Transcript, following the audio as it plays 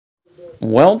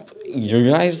Well, you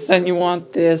guys said you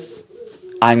want this.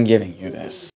 I'm giving you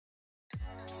this.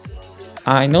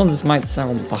 I know this might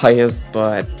sound biased,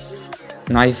 but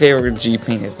my favorite G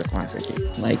paint is the classic G.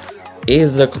 Like,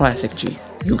 is the classic G.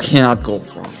 You cannot go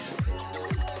wrong.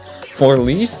 For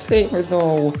least favorite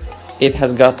though, it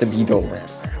has got to be the red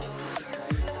rally.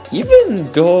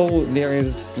 Even though there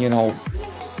is,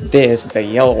 the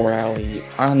yellow rally,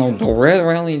 I don't know, the red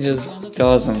rally just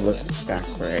doesn't look that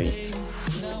great.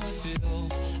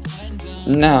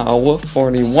 Now,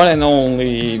 for the one and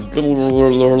only drumroll,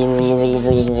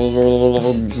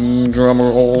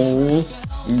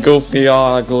 goofy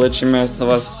glitchy mess of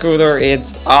a scooter,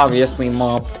 it's obviously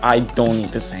mopped. I don't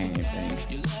need to say anything.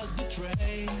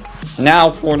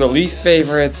 Now for the least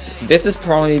favorite, this is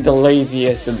probably the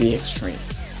laziest to the extreme.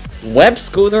 Web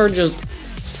Scooter just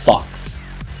sucks.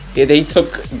 They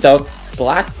took the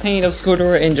black paint of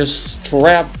Scooter and just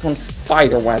strapped some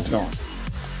spider webs on.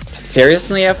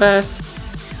 Seriously, FS?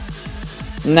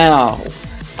 Now,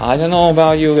 I don't know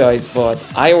about you guys, but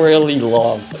I really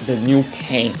love the new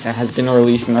paint that has been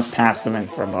released in the past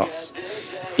event from us.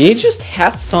 It just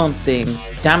has something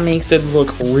that makes it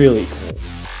look really cool.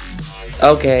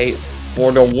 Okay,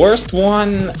 for the worst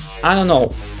one, I don't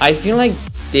know. I feel like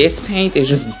this paint is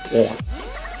just boring.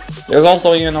 There's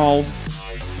also,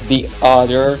 the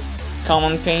other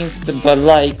common paint, but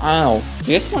like, I don't know.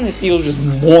 This one, it feels just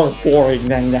more boring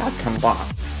than that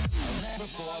combined.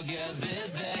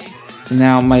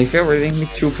 Now, my favorite thing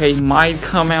to paint might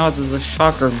come out as a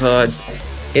shocker, but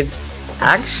it's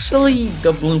actually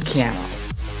the blue camo.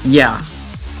 Yeah,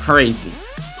 crazy.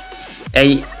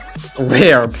 A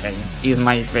rare paint is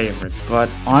my favorite, but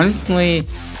honestly,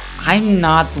 I'm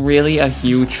not really a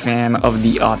huge fan of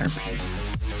the other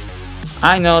paints.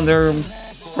 I know they're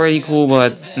pretty cool,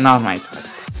 but not my type.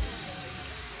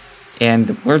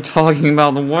 And we're talking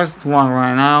about the worst one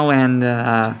right now, and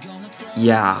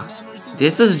yeah,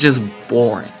 this is just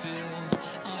boring.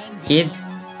 It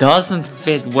doesn't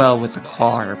fit well with the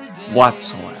car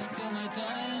whatsoever.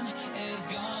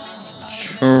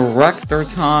 Tractor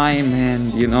time,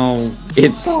 and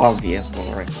it's obvious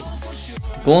already.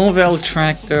 Global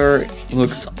Tractor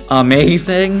looks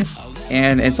amazing,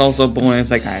 and it's also a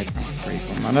bonus like I found free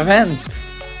from an event.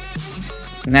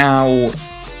 Now,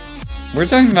 we're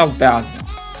talking about bad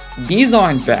ones. These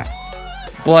aren't bad,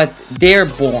 but they're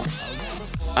boring.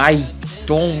 I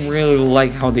don't really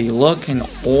like how they look, and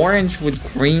orange with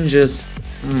green just,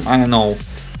 I don't know,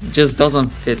 just doesn't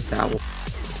fit that well.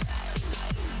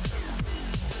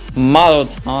 Model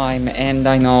time, and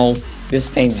I know this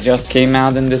paint just came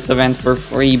out in this event for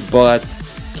free, but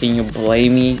can you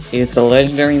blame me? It's a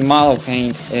legendary model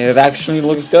paint, and it actually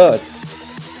looks good.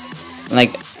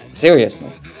 Like,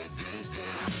 seriously.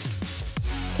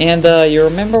 And you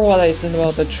remember what I said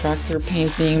about the tractor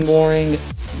paints being boring?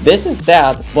 This is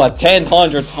that, but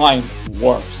 10,000 times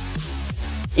worse.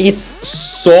 It's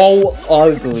so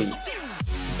ugly.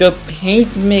 The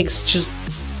paint mix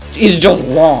is just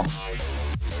wrong.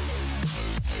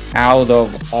 Out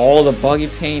of all the buggy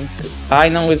paint, I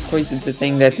know it's crazy to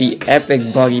think that the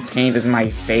epic buggy paint is my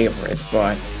favorite,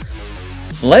 but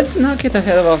let's not get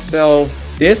ahead of ourselves.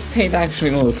 This paint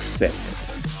actually looks sick.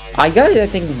 I got it, I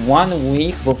think, 1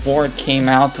 week before it came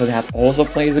out, so that also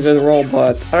plays a good role,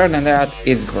 but other than that,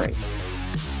 it's great.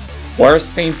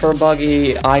 Worst paint for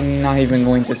buggy, I'm not even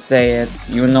going to say it.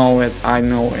 You know it, I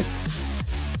know it.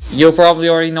 You probably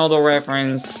already know the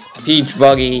reference. Peach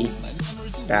buggy.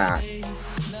 That.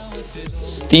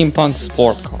 Steampunk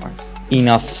sport car.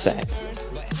 Enough said.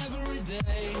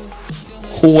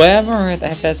 Whoever at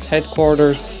FS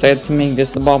headquarters said to make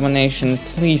this abomination,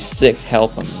 please seek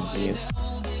help immediately.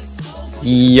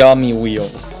 Yummy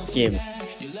wheels. Give.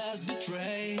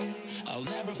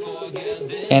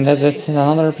 And as I said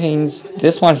on other paints,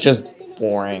 this one's just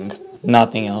boring.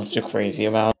 Nothing else too crazy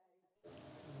about.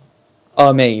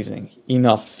 Amazing.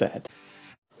 Enough said.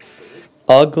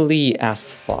 Ugly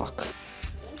as fuck.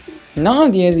 None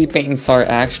of the easy paints are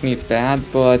actually bad,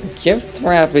 but gift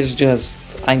wrap is just,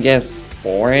 I guess,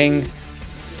 boring.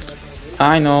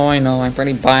 I know, I'm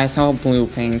pretty biased on blue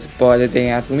paints, but they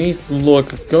at least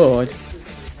look good.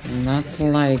 Not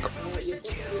like,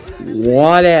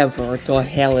 whatever the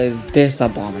hell is this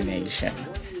abomination?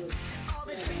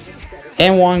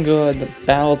 And one good,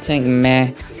 battle tank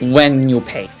meh, when you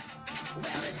pay.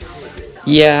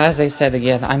 Yeah, as I said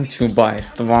again, I'm too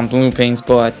biased on blue paints,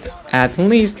 but at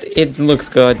least it looks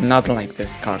good, not like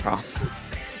this caca.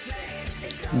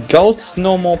 Goat's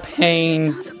normal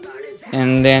paint,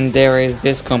 and then there is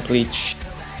this complete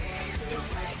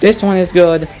This one is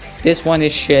good, this one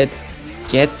is shit.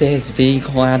 Get this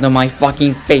vehicle out of my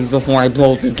fucking face before I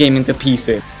blow this game into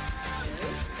pieces.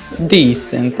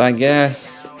 Decent, I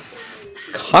guess.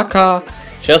 Kaka,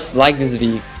 just like this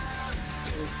V.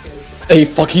 A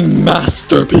fucking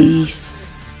masterpiece!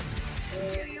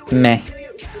 Meh.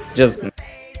 Just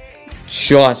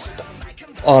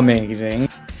amazing.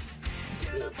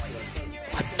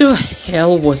 What the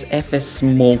hell was FS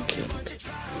smoking?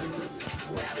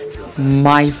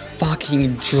 My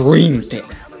fucking dream pit.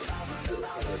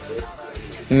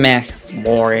 Meh,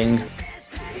 boring.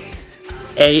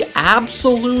 A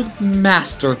absolute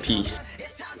masterpiece.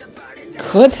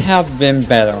 Could have been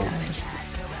better, honestly.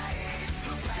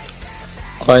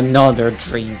 Another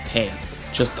dream paint.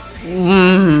 Just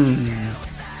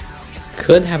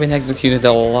could have been executed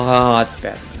a lot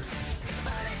better.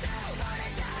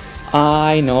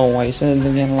 I know I said it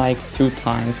again like 2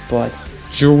 times, but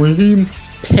dream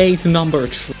paint number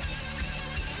 3.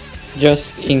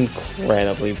 Just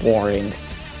incredibly boring.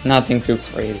 Nothing too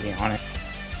crazy on it.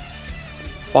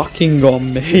 Fucking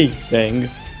amazing.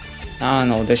 I don't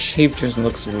know, the shape just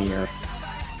looks weird.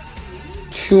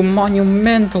 2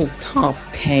 monumental top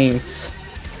paints.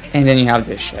 And then you have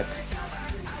this shit.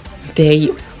 They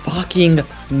fucking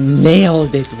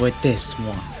nailed it with this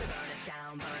one.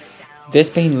 This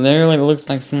paint literally looks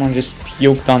like someone just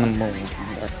puked on the moon.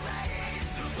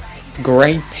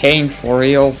 Great paint for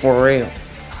real, for real.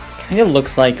 Kinda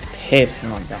looks like piss,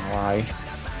 not gonna lie.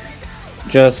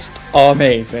 Just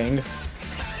amazing.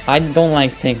 I don't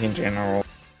like pink in general.